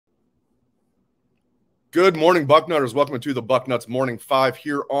Good morning, Bucknutters. Welcome to the Bucknuts Morning 5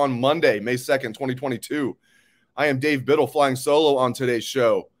 here on Monday, May 2nd, 2022. I am Dave Biddle flying solo on today's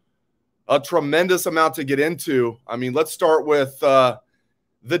show. A tremendous amount to get into. Let's start with the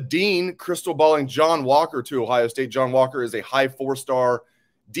dean, crystal balling John Walker to Ohio State. John Walker is a high four-star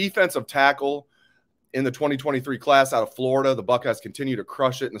defensive tackle in the 2023 class out of Florida. The Buckeyes continue to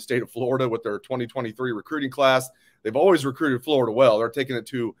crush it in the state of Florida with their 2023 recruiting class. They've always recruited Florida well. They're taking it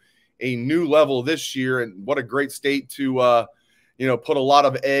to a new level this year, and what a great state to put a lot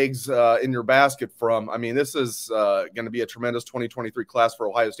of eggs in your basket from. This is going to be a tremendous 2023 class for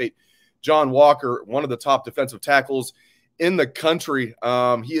Ohio State. John Walker, one of the top defensive tackles in the country.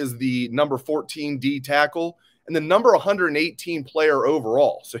 He is the number 14 D tackle and the number 118 player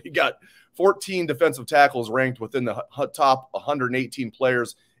overall. So he got 14 defensive tackles ranked within the top 118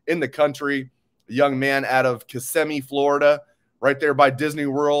 players in the country. A young man out of Kissimmee, Florida, right there by Disney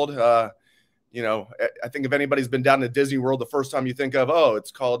World. I think if anybody's been down to Disney World, the first time you think of,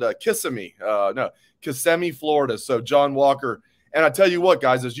 it's called Kissimmee. No, Kissimmee, Florida. So John Walker. And I tell you what,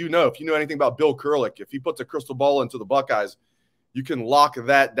 guys, if you know anything about Bill Kurelic, if he puts a crystal ball into the Buckeyes, you can lock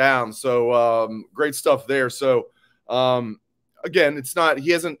that down. So great stuff there. So again, he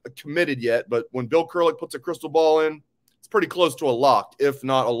hasn't committed yet, but when Bill Kurelic puts a crystal ball in, it's pretty close to a lock, if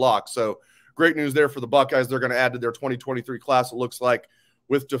not a lock. So great news there for the Buckeyes. They're going to add to their 2023 class, it looks like,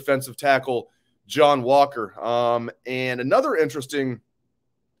 with defensive tackle John Walker. And another interesting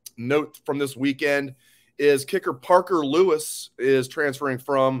note from this weekend is kicker Parker Lewis is transferring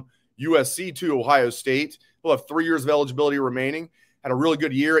from USC to Ohio State. He'll have 3 years of eligibility remaining. Had a really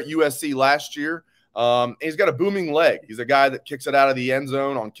good year at USC last year. And he's got a booming leg. He's a guy that kicks it out of the end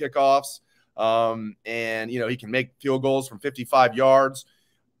zone on kickoffs. He can make field goals from 55 yards.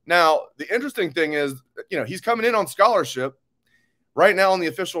 Now, the interesting thing is, he's coming in on scholarship. Right now on the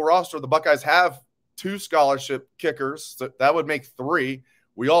official roster, the Buckeyes have 2 scholarship kickers. So that would make 3.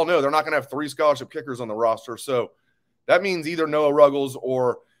 We all know they're not going to have 3 scholarship kickers on the roster. So that means either Noah Ruggles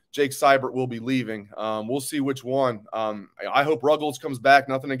or Jake Seibert will be leaving. We'll see which one. I hope Ruggles comes back.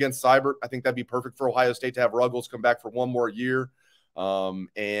 Nothing against Seibert. I think that'd be perfect for Ohio State to have Ruggles come back for one more year.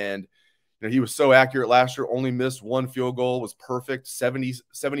 He was so accurate last year, only missed 1 field goal, was perfect,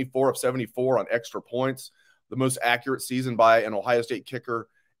 74 of 74 on extra points, the most accurate season by an Ohio State kicker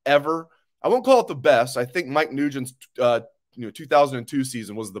ever. I won't call it the best. I think Mike Nugent's 2002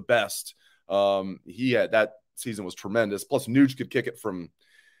 season was the best. That season was tremendous. Plus, Nuge could kick it from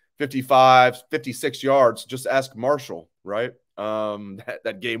 55, 56 yards. Just ask Marshall, right?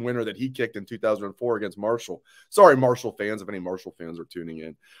 That game winner that he kicked in 2004 against Marshall. Sorry, Marshall fans, if any Marshall fans are tuning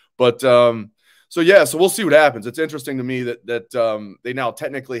in. But so we'll see what happens. It's interesting to me that they now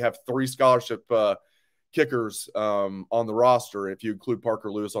technically have 3 scholarship kickers on the roster, if you include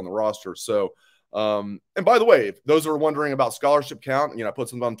Parker Lewis on the roster. So, and by the way, if those are wondering about scholarship count, I put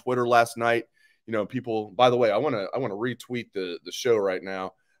something on Twitter last night. People, by the way, I want to retweet the show right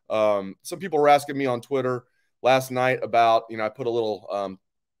now. Some people were asking me on Twitter last night about, I put a little,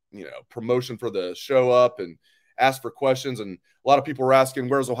 promotion for the show up and asked for questions. And a lot of people were asking,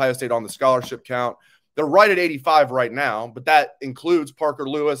 where's Ohio State on the scholarship count? They're right at 85 right now, but that includes Parker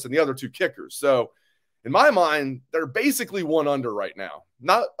Lewis and the other 2 kickers. So in my mind, they're basically 1 under right now.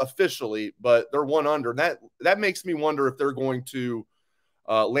 Not officially, but they're 1 under. That makes me wonder if they're going to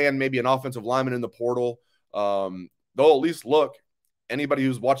land maybe an offensive lineman in the portal. They'll at least look. Anybody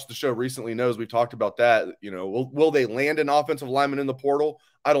who's watched the show recently knows we've talked about that. Will they land an offensive lineman in the portal?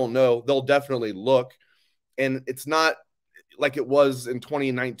 I don't know. They'll definitely look. And it's not like it was in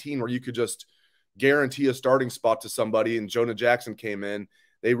 2019 where you could just guarantee a starting spot to somebody and Jonah Jackson came in.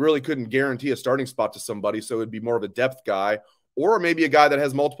 They really couldn't guarantee a starting spot to somebody, so it'd be more of a depth guy or maybe a guy that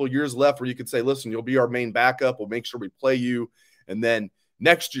has multiple years left where you could say, listen, you'll be our main backup. We'll make sure we play you. And then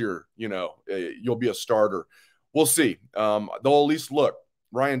next year, you'll be a starter. We'll see. They'll at least look.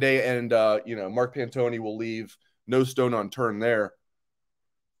 Ryan Day and, Mark Pantoni will leave no stone unturned there.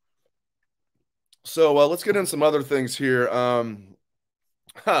 So let's get in some other things here. Another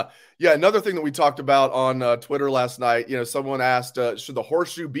thing that we talked about on Twitter last night, someone asked, should the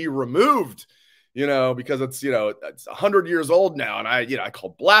horseshoe be removed? Because it's 100 years old now. And I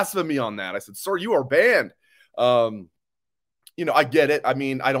called blasphemy on that. I said, sir, you are banned. I get it.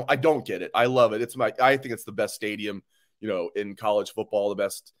 I don't get it. I love it. I think it's the best stadium, in college football, the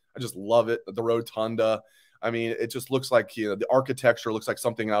best. I just love it. The rotunda. It just looks like, the architecture looks like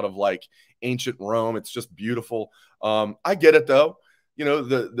something out of like ancient Rome. It's just beautiful. I get it though.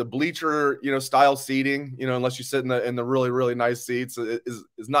 The bleacher, style seating, unless you sit in the really, really nice seats is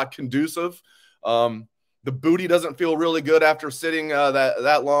not conducive. The booty doesn't feel really good after sitting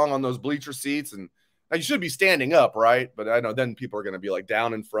that long on those bleacher seats. And Now, you should be standing up, right? But I know then people are going to be like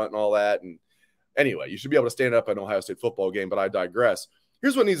down in front and all that. And anyway, you should be able to stand up at an Ohio State football game, but I digress.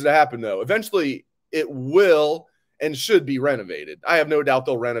 Here's what needs to happen, though. Eventually, it will and should be renovated. I have no doubt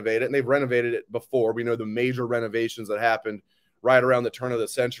they'll renovate it, and they've renovated it before. We know the major renovations that happened right around the turn of the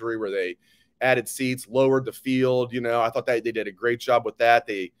century where they added seats, lowered the field. I thought that they did a great job with that.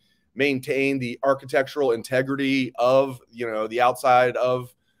 They maintained the architectural integrity of, the outside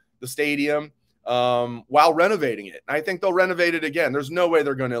of the stadium while renovating it. And I think they'll renovate it again. There's no way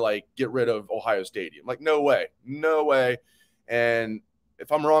they're going to like get rid of Ohio Stadium. Like, no way. And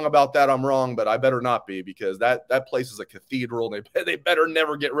if I'm wrong about that, I'm wrong, but I better not be, because that place is a cathedral and they better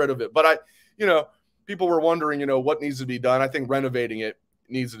never get rid of it. But people were wondering, what needs to be done. I think renovating it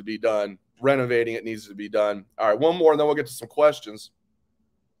needs to be done. Renovating it needs to be done. All right, one more, and then we'll get to some questions.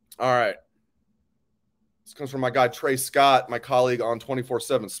 All right. This comes from my guy, Trey Scott, my colleague on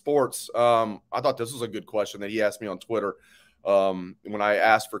 24/7 Sports. I thought this was a good question that he asked me on Twitter when I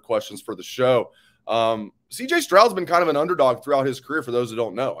asked for questions for the show. CJ Stroud's been kind of an underdog throughout his career, for those who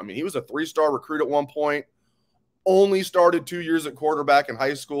don't know. I mean, he was a 3-star recruit at one point, only started 2 years at quarterback in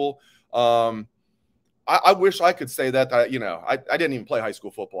high school. I wish I could say that. I didn't even play high school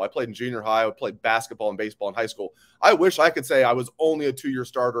football. I played in junior high. I played basketball and baseball in high school. I wish I could say I was only a 2-year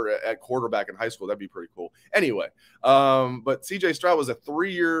starter at quarterback in high school. That'd be pretty cool. Anyway, but CJ Stroud was a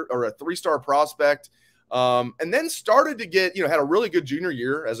 3-star prospect, and then started to get, had a really good junior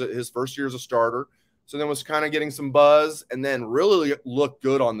year as his first year as a starter. So then was kind of getting some buzz, and then really looked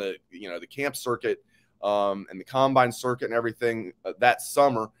good on the camp circuit and the combine circuit and everything that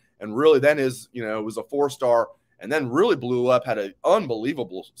summer. And really then was a 4-star, and then really blew up, had an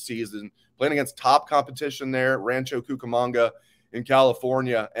unbelievable season, playing against top competition there, Rancho Cucamonga in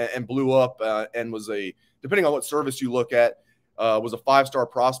California, and blew up and was depending on what service you look at, was a 5-star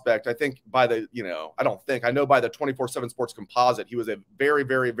prospect. I think by the, I know by the 24/7 Sports composite, he was a very,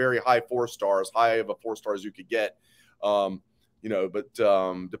 very, very high 4-star, as high of a 4-star as you could get. But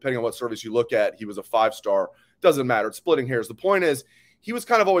depending on what service you look at, he was a 5-star. Doesn't matter. It's splitting hairs. The point is, he was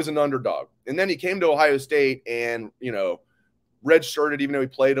kind of always an underdog. And then he came to Ohio State and, redshirted, even though he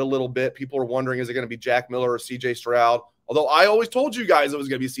played a little bit. People were wondering, is it going to be Jack Miller or CJ Stroud? Although I always told you guys it was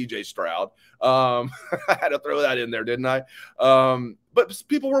going to be CJ Stroud. I had to throw that in there, didn't I? But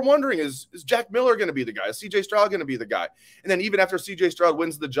people were wondering, is Jack Miller going to be the guy? Is CJ Stroud going to be the guy? And then even after CJ Stroud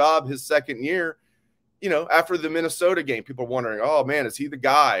wins the job his second year, after the Minnesota game, people are wondering, oh, man, is he the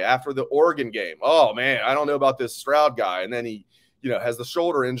guy? After the Oregon game, oh, man, I don't know about this Stroud guy. And then he has the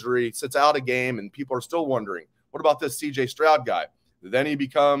shoulder injury, sits out a game, and people are still wondering, what about this CJ Stroud guy? Then he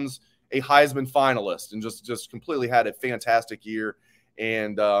becomes a Heisman finalist and just completely had a fantastic year.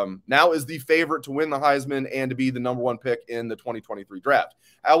 And now is the favorite to win the Heisman and to be the #1 pick in the 2023 draft.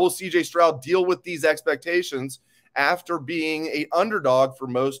 How will CJ Stroud deal with these expectations after being an underdog for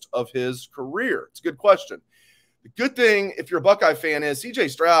most of his career? It's a good question. The good thing, if you're a Buckeye fan, is CJ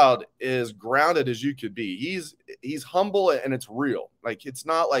Stroud is grounded as you could be. He's humble and it's real. Like, it's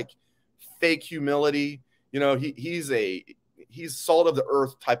not like fake humility. He's salt of the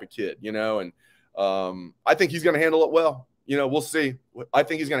earth type of kid, and I think he's going to handle it well. We'll see. I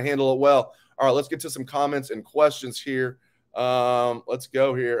think he's going to handle it well. All right, let's get to some comments and questions here. Let's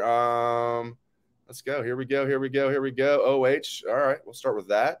go here. Let's go. Here we go. OH. All right, we'll start with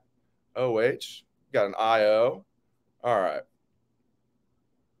that. OH. Got an IO. All right.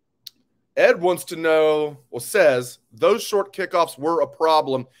 Ed wants to know, says, those short kickoffs were a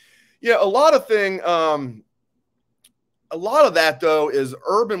problem. Yeah, a lot of that, though, is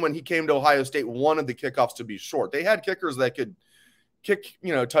Urban, when he came to Ohio State, wanted the kickoffs to be short. They had kickers that could kick,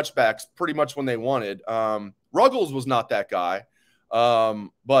 touchbacks pretty much when they wanted. Ruggles was not that guy,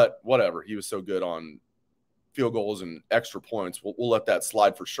 but whatever. He was so good on field goals and extra points. We'll let that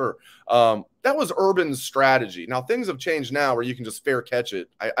slide for sure. That was Urban's strategy. Now, things have changed now where you can just fair catch it.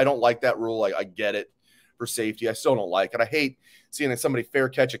 I don't like that rule. I get it for safety. I still don't like it. I hate seeing somebody fair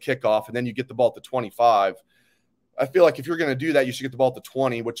catch a kickoff and then you get the ball at the 25. I feel like if you're going to do that, you should get the ball at the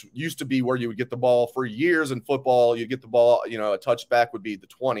 20, which used to be where you would get the ball for years in football. You get the ball, a touchback would be the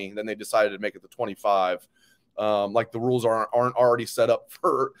 20. And then they decided to make it the 25. Like the rules aren't already set up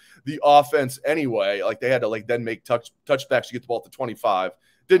for the offense anyway. Like they had to then make touchbacks to get the ball at the 25.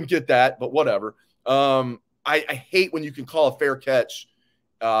 Didn't get that, but whatever. I hate when you can call a fair catch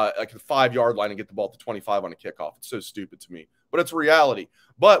like the 5-yard line and get the ball at the 25 on a kickoff. It's so stupid to me, but it's reality.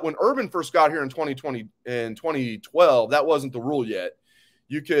 But when Urban first got here in 2012, that wasn't the rule yet.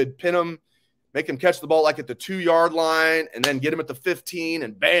 You could pin him, make him catch the ball like at the 2-yard line, and then get him at the 15,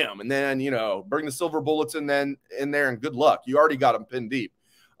 and bam, and then bring the silver bullets in there, and good luck. You already got him pinned deep.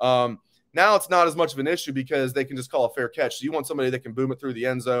 Now it's not as much of an issue because they can just call a fair catch. So you want somebody that can boom it through the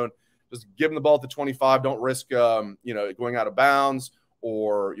end zone. Just give them the ball at the 25. Don't risk, going out of bounds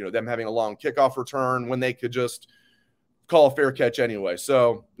or, them having a long kickoff return when they could just call a fair catch anyway.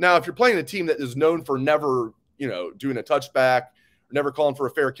 So now if you're playing a team that is known for never, doing a touchback, never calling for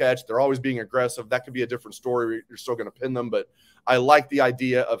a fair catch, they're always being aggressive, that could be a different story. You're still going to pin them. But I like the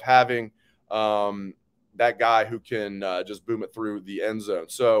idea of having that guy who can just boom it through the end zone.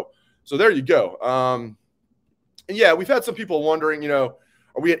 So there you go. And yeah, we've had some people wondering, are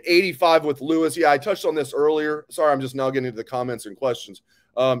we at 85 with Lewis? Yeah, I touched on this earlier. Sorry, I'm just now getting into the comments and questions.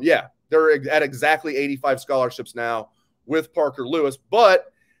 Yeah, they're at exactly 85 scholarships now with Parker Lewis.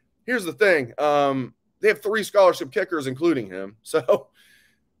 But here's the thing. They have 3 scholarship kickers, including him. So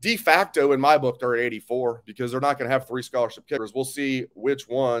de facto, in my book, they're at 84 because they're not going to have 3 scholarship kickers. We'll see which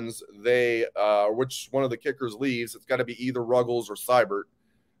ones which one of the kickers leaves. It's got to be either Ruggles or Seibert.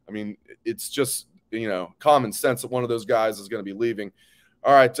 I mean, it's just, common sense that one of those guys is going to be leaving.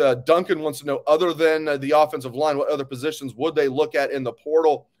 All right. Duncan wants to know, other than the offensive line, what other positions would they look at in the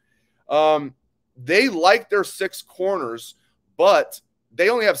portal? They like their 6 corners, but they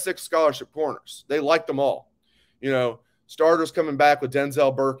only have 6 scholarship corners. They like them all. Starters coming back with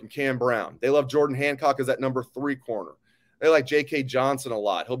Denzel Burke and Cam Brown. They love Jordan Hancock as that number 3 corner. They like J.K. Johnson a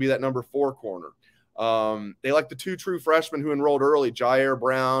lot. He'll be that number 4 corner. They like the 2 true freshmen who enrolled early, Jair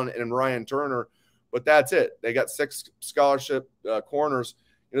Brown and Ryan Turner, but that's it. They got 6 scholarship corners.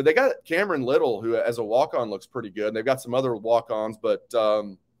 They got Cameron Little, who as a walk-on looks pretty good. They've got some other walk-ons, but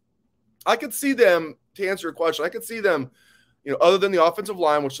I could see them, to answer your question, I could see them, other than the offensive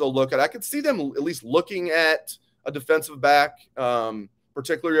line, which they'll look at, I could see them at least looking at a defensive back,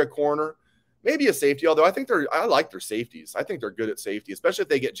 particularly a corner, maybe a safety, although I like their safeties. I think they're good at safety, especially if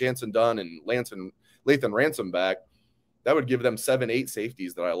they get Jansen Dunn and Lathan Ransom back. That would give them 7-8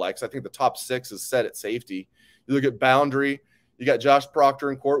 safeties that I like. So I think the top 6 is set at safety. You look at boundary, you got Josh Proctor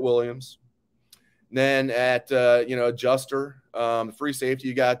and Court Williams. And then at, adjuster, free safety,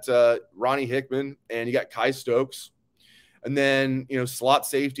 you got Ronnie Hickman and you got Kai Stokes. And then, slot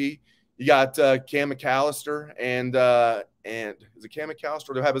safety, you got Cam McAllister and is it Cam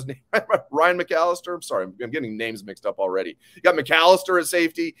McAllister? Do I have his name? Ryan McAllister. I'm sorry, I'm getting names mixed up already. You got McAllister at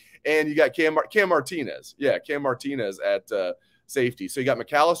safety, and you got Cam Martinez. Yeah, Cam Martinez at safety. So you got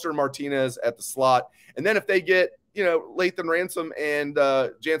McAllister and Martinez at the slot. And then if they get, Lathan Ransom and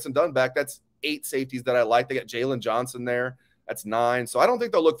Jansen Dunn back, that's 8 safeties that I like. They got Jalen Johnson there. That's 9. So I don't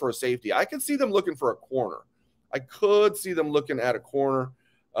think they'll look for a safety. I could see them looking for a corner. I could see them looking at a corner.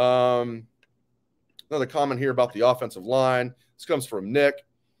 Another comment here about the offensive line. This comes from Nick.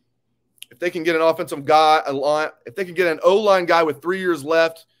 If they can get an offensive guy, if they can get an O-line guy with 3 years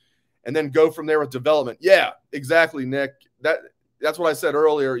left and then go from there with development. Yeah, exactly, Nick. That's what I said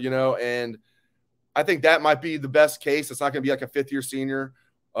earlier, and I think that might be the best case. It's not going to be like a 5th-year senior,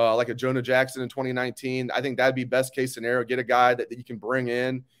 like a Jonah Jackson in 2019. I think that'd be best case scenario. Get a guy that you can bring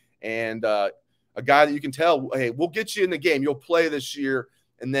in and a guy that you can tell, hey, we'll get you in the game. You'll play this year,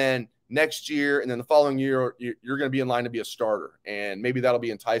 and then next year and then the following year, you're going to be in line to be a starter. And maybe that'll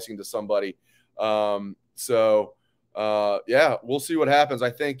be enticing to somebody. Yeah, we'll see what happens. I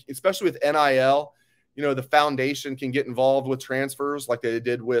think, especially with NIL, the foundation can get involved with transfers like they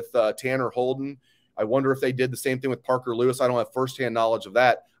did with Tanner Holden. I wonder if they did the same thing with Parker Lewis. I don't have firsthand knowledge of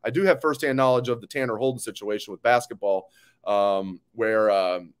that. I do have firsthand knowledge of the Tanner Holden situation with basketball,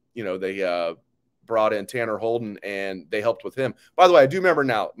 where they brought in Tanner Holden and they helped with him. By the way, I do remember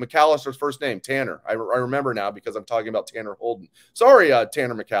now McAllister's first name, Tanner. I remember now because I'm talking about Tanner Holden. Sorry,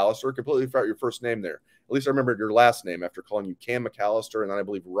 Tanner McAllister, completely forgot your first name there. At least I remembered your last name after calling you Cam McAllister and then I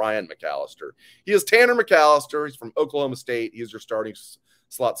believe Ryan McAllister. He is Tanner McAllister. He's from Oklahoma State. He's your starting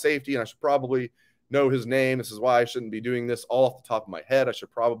slot safety, and I should probably know his name. This is why I shouldn't be doing this all off the top of my head. I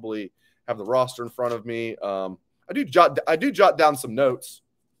should probably have the roster in front of me. I do jot down some notes.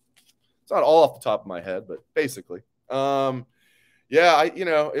 It's not all off the top of my head, but basically, yeah,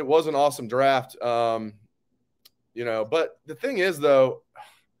 it was an awesome draft. But the thing is, though,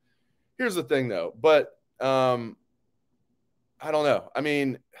 here's the thing, though. But I don't know. I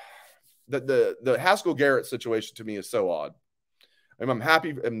mean, the Haskell Garrett situation to me is so odd. I'm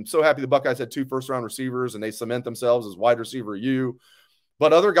happy. I'm so happy the Buckeyes had 2 first-round receivers and they cement themselves as wide receiver U.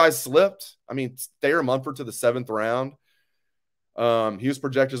 But other guys slipped. I mean, Thayer Munford to the 7th round. He was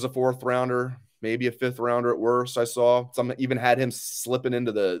projected as a 4th rounder, maybe a 5th rounder at worst. I saw some even had him slipping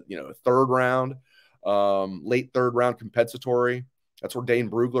into the 3rd round, late 3rd round compensatory. That's where Dane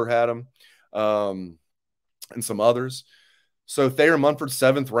Brugler had him, and some others. So Thayer Munford,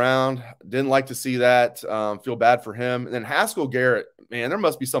 7th round. Didn't like to see that. Feel bad for him. And then Haskell Garrett, man, there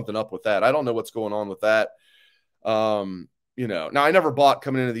must be something up with that. I don't know what's going on with that. Now I never bought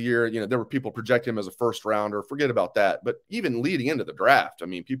coming into the year. There were people projecting him as a 1st rounder. Forget about that. But even leading into the draft, I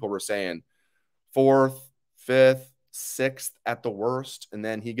mean, people were saying 4th, 5th, 6th at the worst, and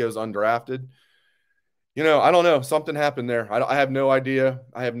then he goes undrafted. I don't know. Something happened there. I have no idea.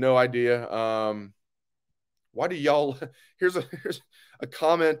 Why do y'all – here's a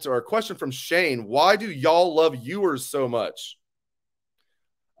comment or a question from Shane. Why do y'all love Ewers so much?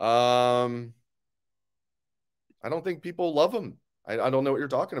 I don't think people love him. I don't know what you're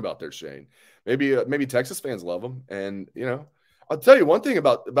talking about there, Shane. Maybe Texas fans love him. And, I'll tell you one thing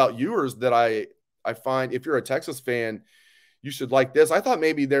about Ewers that I find if you're a Texas fan, you should like this. I thought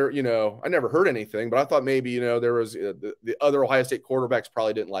maybe I never heard anything, but I thought maybe, there was the other Ohio State quarterbacks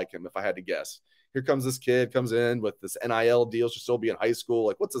probably didn't like him if I had to guess. Here comes this kid, comes in with this NIL deal, should still be in high school.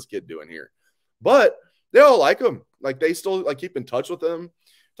 Like, what's this kid doing here? But they all like him. Like, they still keep in touch with him.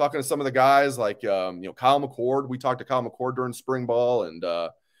 Talking to some of the guys like, Kyle McCord. We talked to Kyle McCord during spring ball, and,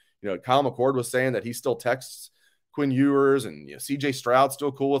 Kyle McCord was saying that he still texts Quinn Ewers, and CJ Stroud's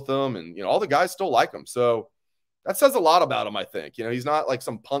still cool with them, and all the guys still like him. So that says a lot about him, I think. He's not like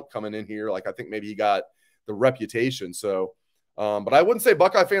some punk coming in here. Like, I think maybe he got the reputation. So, but I wouldn't say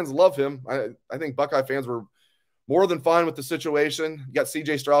Buckeye fans love him. I think Buckeye fans were more than fine with the situation. You got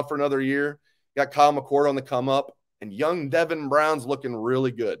CJ Stroud for another year. You got Kyle McCord on the come up, and young Devin Brown's looking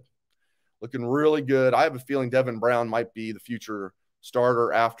really good. I have a feeling Devin Brown might be the future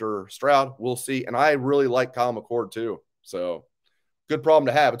starter after Stroud. We'll see. And I really like Kyle McCord too. So good problem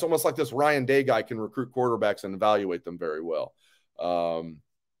to have. It's almost like this Ryan Day guy can recruit quarterbacks and evaluate them very well.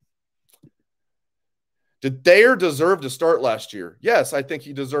 Did Thayer deserve to start last year? Yes, I think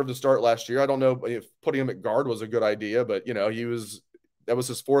he deserved to start last year. I don't know if putting him at guard was a good idea, but that was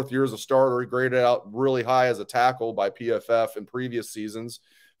his 4th year as a starter. He graded out really high as a tackle by PFF in previous seasons.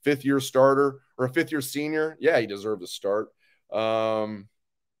 5th-year starter or a 5th-year senior. Yeah, he deserved to start. Tyreek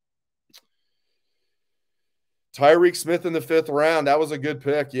Smith in the 5th round. That was a good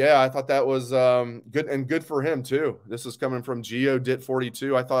pick. Yeah, I thought that was good, and good for him too. This is coming from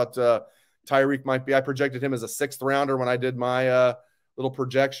GeoDit42. I thought Tyreek might be. I projected him as a 6th rounder when I did my little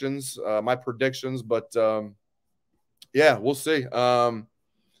projections, my predictions. But yeah, we'll see. And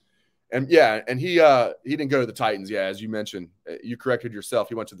he didn't go to the Titans. Yeah, as you mentioned, you corrected yourself.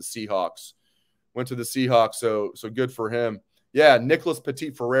 He went to the Seahawks. So good for him. Yeah, Nicholas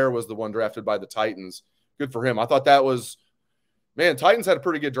Petit-Ferrer was the one drafted by the Titans. Good for him. I thought that was, man, Titans had a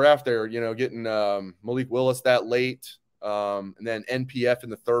pretty good draft there, getting Malik Willis that late, and then NPF in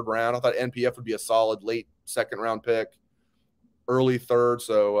the 3rd round. I thought NPF would be a solid late 2nd round pick, early 3rd.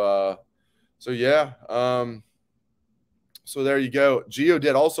 So yeah. So there you go.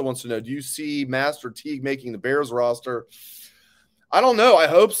 GeoDid also wants to know, do you see Master Teague making the Bears roster? I don't know. I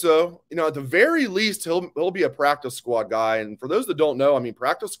hope so. At the very least, he'll be a practice squad guy. And for those that don't know, I mean,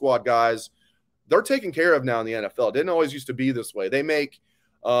 practice squad guys, they're taken care of now in the NFL. It didn't always used to be this way. They make,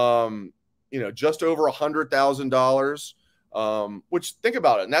 just over $100,000, which think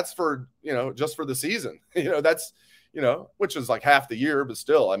about it. And that's for, just for the season, that's, which is like half the year, but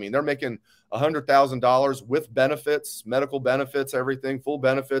still, I mean, they're making $100,000 with benefits, medical benefits, everything, full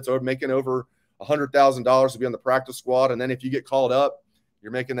benefits, or making over $100,000 to be on the practice squad. And then if you get called up,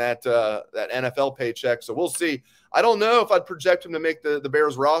 you're making that NFL paycheck. So we'll see. I don't know if I'd project him to make the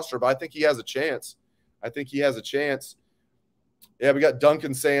Bears roster, but I think he has a chance. Yeah, we got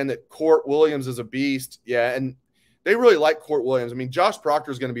Duncan saying that Court Williams is a beast. Yeah, and they really like Court Williams. I mean, Josh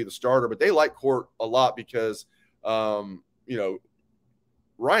Proctor is going to be the starter, but they like Court a lot because,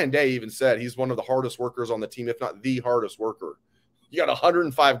 Ryan Day even said he's one of the hardest workers on the team, if not the hardest worker. You got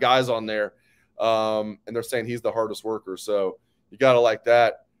 105 guys on there, and they're saying he's the hardest worker. So you got to like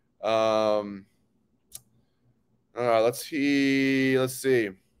that. All right, let's see.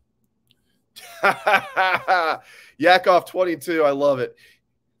 Yakov 22, I love it.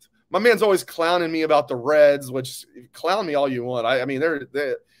 My man's always clowning me about the Reds, which clown me all you want. I mean, they're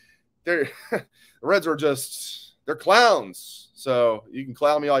the Reds are just, they're clowns. So you can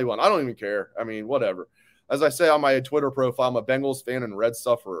clown me all you want. I don't even care. I mean, whatever. As I say on my Twitter profile, I'm a Bengals fan and Reds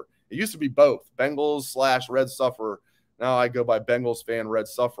sufferer. It used to be both, Bengals/Reds sufferer. Now I go by Bengals fan,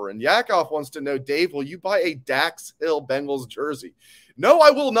 Reds sufferer. And Yakov wants to know, Dave, will you buy a Dax Hill Bengals jersey? No,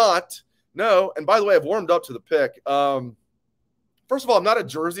 I will not. No. And by the way, I've warmed up to the pick. First of all, I'm not a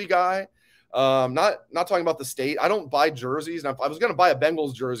jersey guy. Not talking about the state. I don't buy jerseys. And if I was going to buy a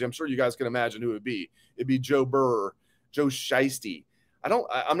Bengals jersey, I'm sure you guys can imagine who it would be. It'd be Joe Burr, Joe Shiesty.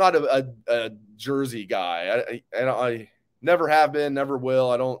 I'm not a jersey guy. Never have been, never will.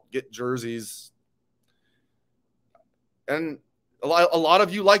 I don't get jerseys. And a lot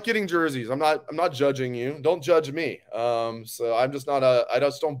of you like getting jerseys. I'm not judging you. Don't judge me. So I just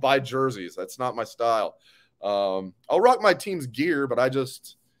don't buy jerseys. That's not my style. I'll rock my team's gear, but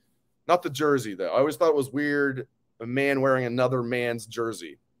not the jersey though. I always thought it was weird, a man wearing another man's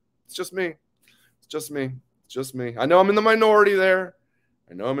jersey. It's just me. It's just me. It's just me. I know I'm in the minority there.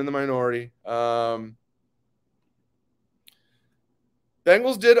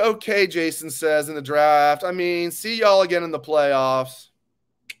 Bengals did okay, Jason says, in the draft. I mean, see y'all again in the playoffs.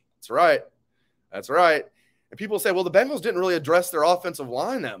 That's right. That's right. And people say, well, the Bengals didn't really address their offensive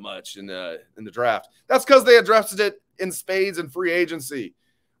line that much in the draft. That's because they addressed it in spades and free agency,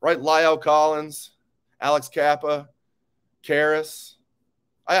 right? Lyle Collins, Alex Kappa, Karras.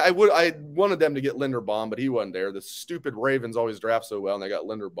 I wanted them to get Linderbaum, but he wasn't there. The stupid Ravens always draft so well, and they got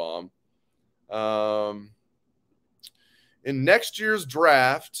Linderbaum. In next year's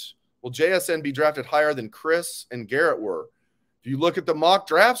draft, will JSN be drafted higher than Chris and Garrett were? If you look at the mock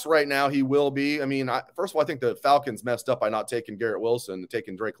drafts right now, he will be. I mean, first of all, I think the Falcons messed up by not taking Garrett Wilson and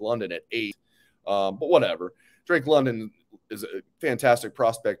taking Drake London at 8. But whatever. Drake London is a fantastic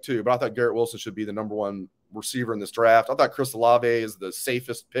prospect too, but I thought Garrett Wilson should be the number 1 receiver in this draft. I thought Chris Olave is the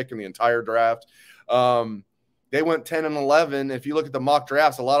safest pick in the entire draft. They went 10 and 11. If you look at the mock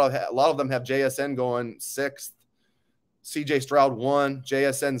drafts, a lot of them have JSN going 6th. CJ Stroud 1,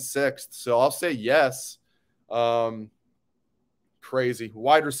 JSN 6th. So I'll say yes. Crazy.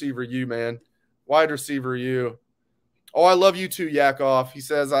 Wide receiver you, man. Wide receiver you. Oh, I love you too, Yakov. He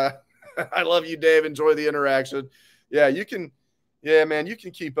says, I love you, Dave. Enjoy the interaction. Yeah, you can. Yeah, man, you can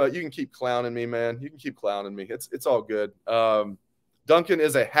keep clowning me, man. You can keep clowning me. It's all good. Duncan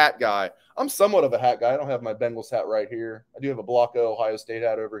is a hat guy. I'm somewhat of a hat guy. I don't have my Bengals hat right here. I do have a Blocko Ohio State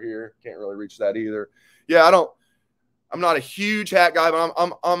hat over here. Can't really reach that either. Yeah, I'm not a huge hat guy, but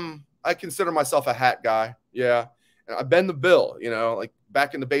I consider myself a hat guy. Yeah. And I bend the bill, like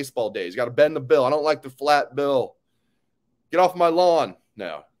back in the baseball days. You got to bend the bill. I don't like the flat bill. Get off my lawn.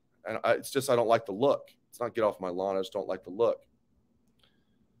 No. And it's just I don't like the look. It's not get off my lawn. I just don't like the look.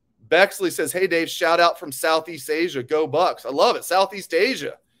 Bexley says, hey, Dave, shout out from Southeast Asia. Go Bucks. I love it. Southeast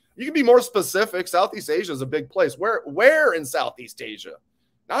Asia. You can be more specific. Southeast Asia is a big place. Where in Southeast Asia?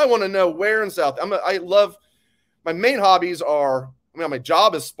 Now I want to know where in South. I love – my main hobbies are, my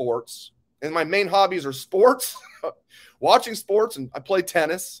job is sports, and my main hobbies are sports, watching sports, and I play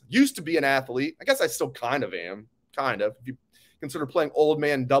tennis. Used to be an athlete. I guess I still kind of am, if you consider playing old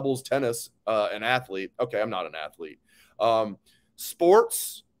man doubles tennis an athlete. Okay, I'm not an athlete.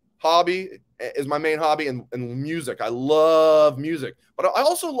 Sports hobby is my main hobby, and music. I love music, but I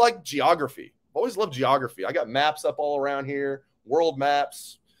also like geography. I've always loved geography. I got maps up all around here, world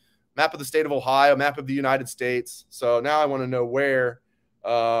maps. Map of the state of Ohio, map of the United States. So now I want to know where.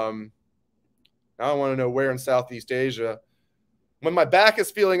 Now I want to know where in Southeast Asia. When my back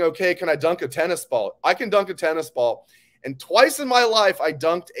is feeling okay, can I dunk a tennis ball? I can dunk a tennis ball. And twice in my life, I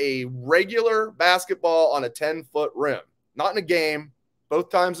dunked a regular basketball on a 10-foot rim. Not in a game, both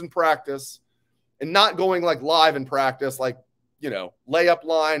times in practice. And not going like live in practice, like, layup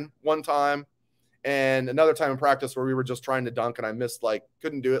line one time. And another time in practice where we were just trying to dunk and I missed,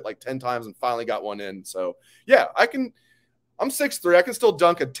 couldn't do it 10 times and finally got one in. So, yeah, I'm 6'3". I can still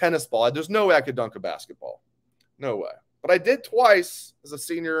dunk a tennis ball. There's no way I could dunk a basketball. No way. But I did twice as a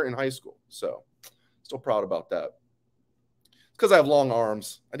senior in high school. So, still proud about that. It's because I have long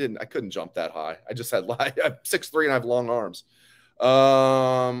arms. I couldn't jump that high. I'm 6'3" and I have long arms.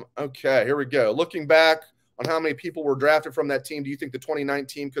 Okay, here we go. Looking back on how many people were drafted from that team, do you think the 2019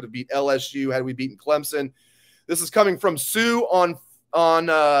 team could have beat LSU had we beaten Clemson? This is coming from Sue on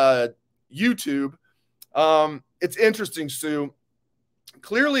YouTube. It's interesting, Sue.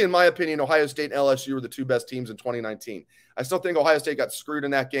 Clearly, in my opinion, Ohio State and LSU were the 2 best teams in 2019. I still think Ohio State got screwed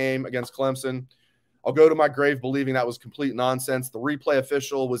in that game against Clemson. I'll go to my grave believing that was complete nonsense. The replay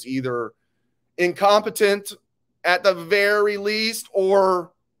official was either incompetent at the very least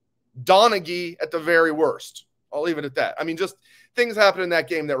or Donaghy at the very worst. I'll leave it at that. I mean, just things happened in that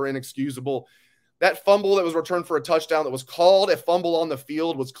game that were inexcusable. That fumble that was returned for a touchdown that was called a fumble on the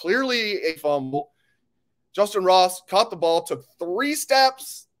field was clearly a fumble. Justin Ross caught the ball, took 3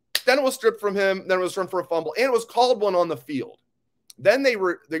 steps, then it was stripped from him, then it was returned for a fumble, and it was called one on the field. Then they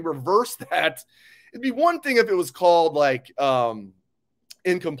reversed that. It'd be one thing if it was called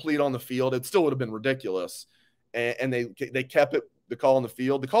incomplete on the field. It still would have been ridiculous. And they kept it. The call on the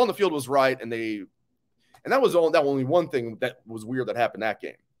field. The call on the field was right, and that was only one thing that was weird that happened that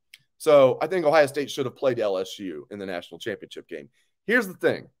game. So I think Ohio State should have played LSU in the national championship game. Here's the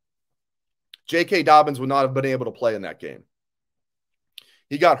thing. J.K. Dobbins would not have been able to play in that game.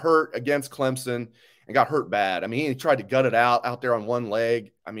 He got hurt against Clemson and got hurt bad. I mean, he tried to gut it out there on one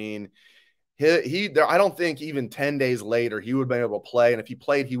leg. I mean, I don't think even 10 days later he would have been able to play. And if he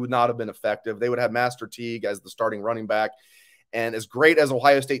played, he would not have been effective. They would have Master Teague as the starting running back. And as great as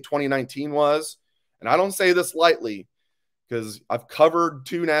Ohio State 2019 was, and I don't say this lightly because I've covered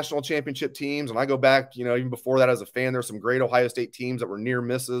 2 national championship teams, and I go back, even before that as a fan, there's some great Ohio State teams that were near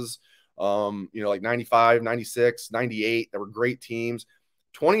misses, like 95, 96, 98. That were great teams.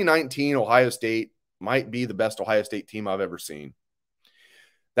 2019 Ohio State might be the best Ohio State team I've ever seen.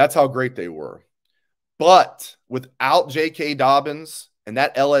 That's how great they were. But without J.K. Dobbins, and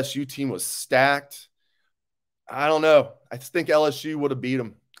that LSU team was stacked, I don't know. I just think LSU would have beat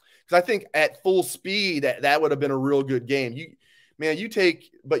them. Because I think at full speed, that would have been a real good game. You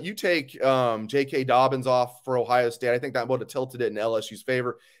take J.K. Dobbins off for Ohio State. I think that would have tilted it in LSU's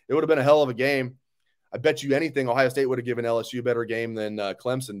favor. It would have been a hell of a game. I bet you anything Ohio State would have given LSU a better game than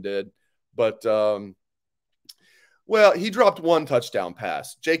Clemson did. But, he dropped 1 touchdown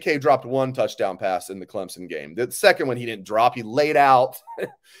pass. J.K. dropped 1 touchdown pass in the Clemson game. The second one he didn't drop. He laid out.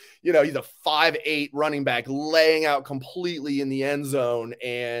 He's a 5'8" running back laying out completely in the end zone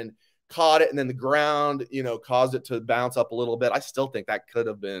and caught it. And then the ground, caused it to bounce up a little bit. I still think that could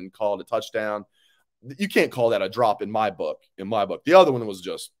have been called a touchdown. You can't call that a drop in my book. The other one was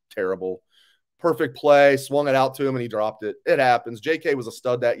just terrible. Perfect play, swung it out to him, and he dropped it. It happens. J.K. was a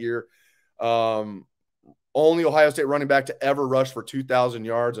stud that year. Only Ohio State running back to ever rush for 2,000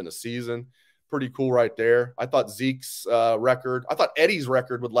 yards in a season. Pretty cool right there. I thought Zeke's record – I thought Eddie's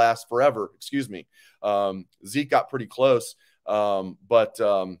record would last forever. Excuse me. Zeke got pretty close, but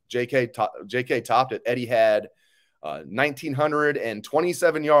J.K. topped it. Eddie had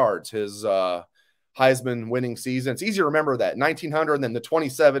 1,927 yards, his Heisman winning season. It's easy to remember that. 1,900 and then the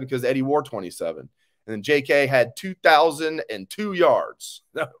 27 because Eddie wore 27. And then J.K. had 2,002 yards.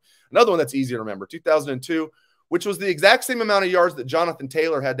 Another one that's easy to remember, 2002, which was the exact same amount of yards that Jonathan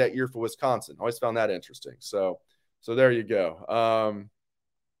Taylor had that year for Wisconsin. Always found that interesting. So there you go.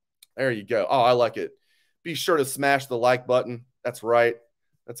 There you go. Oh, I like it. Be sure to smash the like button. That's right.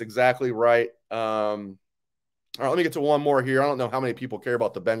 That's exactly right. All right, let me get to one more here. I don't know how many people care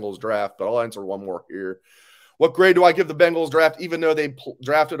about the Bengals draft, but I'll answer one more here. What grade do I give the Bengals draft, even though they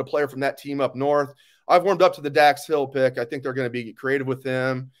drafted a player from that team up north? I've warmed up to the Dax Hill pick. I think they're going to be creative with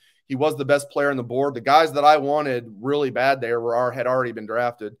him. He was the best player on the board. The guys that I wanted really bad there had already been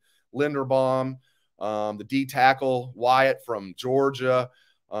drafted. Linderbaum, the D tackle, Wyatt from Georgia,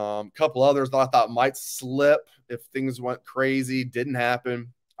 a couple others that I thought might slip if things went crazy. Didn't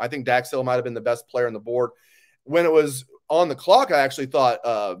happen. I think Dax Hill might have been the best player on the board. When it was on the clock, I actually thought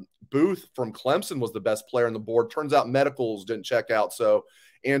Booth from Clemson was the best player on the board. Turns out medicals didn't check out, so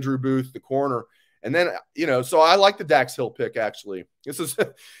Andrew Booth, the corner. And then, so I like the Dax Hill pick, actually. This is,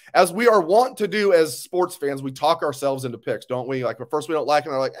 as we are wont to do as sports fans, we talk ourselves into picks, don't we? Like, at first we don't like it,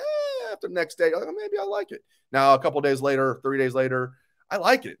 and they're like, after the next day, like, oh, maybe I like it. Now, a couple days later, 3 days later, I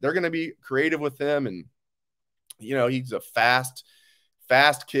like it. They're going to be creative with him, and, he's a fast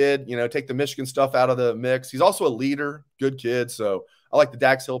kid. Take the Michigan stuff out of the mix. He's also a leader, good kid, so I like the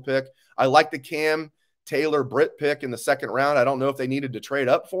Dax Hill pick. I like the Cam Taylor-Britt pick in the second round. I don't know if they needed to trade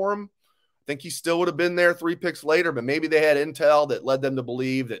up for him. I think he still would have been there 3 picks later, but maybe they had intel that led them to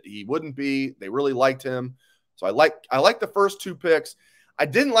believe that he wouldn't be. They really liked him. So I like the first 2 picks. I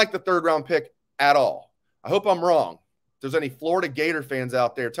didn't like the 3rd round pick at all. I hope I'm wrong. If there's any Florida Gator fans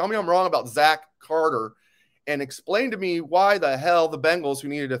out there, tell me I'm wrong about Zach Carter and explain to me why the hell the Bengals, who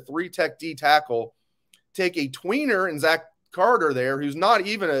needed a 3-tech D tackle, take a tweener and Zach Carter there, who's not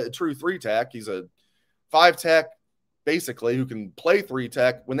even a true 3-tech. He's a 5-tech, basically, who can play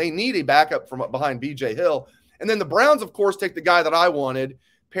 3-tech when they need a backup from behind B.J. Hill. And then the Browns, of course, take the guy that I wanted,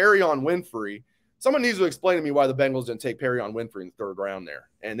 Perrion Winfrey. Someone needs to explain to me why the Bengals didn't take Perrion Winfrey in the 3rd round there.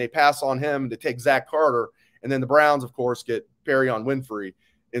 And they pass on him to take Zach Carter. And then the Browns, of course, get Perrion Winfrey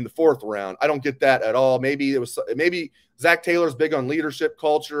in the 4th round. I don't get that at all. Maybe Zach Taylor's big on leadership,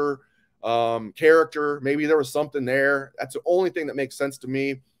 culture, character. Maybe there was something there. That's the only thing that makes sense to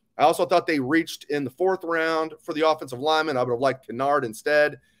me. I also thought they reached in the 4th round for the offensive lineman. I would have liked Kennard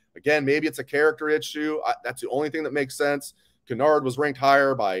instead. Again, maybe it's a character issue. That's the only thing that makes sense. Kennard was ranked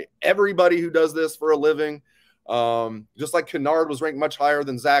higher by everybody who does this for a living. Just like Kennard was ranked much higher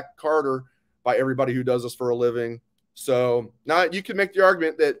than Zach Carter by everybody who does this for a living. So now you can make the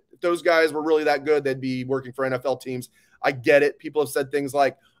argument that if those guys were really that good, they'd be working for NFL teams. I get it. People have said things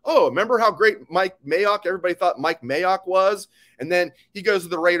like, oh, remember how great Mike Mayock, everybody thought Mike Mayock was? And then he goes to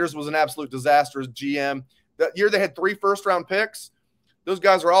the Raiders, was an absolute disaster as GM. That year they had 3 first-round picks. Those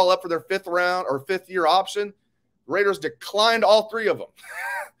guys are all up for their 5th round or 5th-year option. Raiders declined all 3 of them.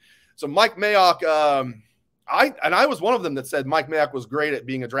 So Mike Mayock, I was one of them that said Mike Mayock was great at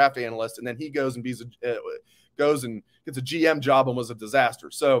being a draft analyst, and then he goes and gets a GM job and was a disaster.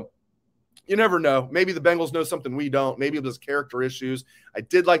 So you never know. Maybe the Bengals know something we don't. Maybe it was character issues. I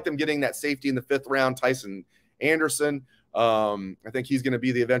did like them getting that safety in the 5th round, Tyson Anderson. I think he's going to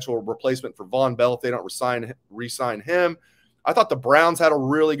be the eventual replacement for Von Bell if they don't re-sign him. I thought the Browns had a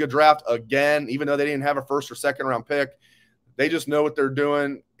really good draft again, even though they didn't have a 1st or 2nd round pick. They just know what they're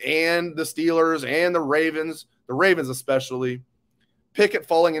doing. And the Steelers and the Ravens especially. Pickett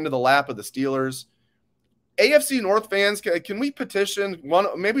falling into the lap of the Steelers. AFC North fans, can we petition one?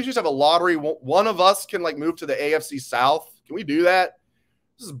 Maybe we just have a lottery. One of us can move to the AFC South. Can we do that?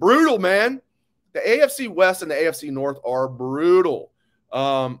 This is brutal, man. The AFC West and the AFC North are brutal.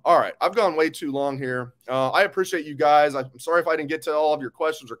 All right, I've gone way too long here. I appreciate you guys. I'm sorry if I didn't get to all of your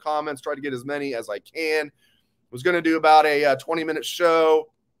questions or comments. Try to get as many as I can. Was going to do about a 20-minute show.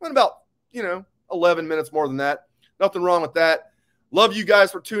 Went about 11 minutes more than that. Nothing wrong with that. Love you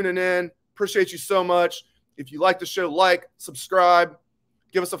guys for tuning in. Appreciate you so much. If you like the show, subscribe,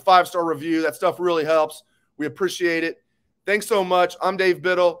 give us a 5-star review. That stuff really helps. We appreciate it. Thanks so much. I'm Dave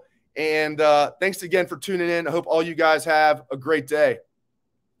Biddle, and thanks again for tuning in. I hope all you guys have a great day.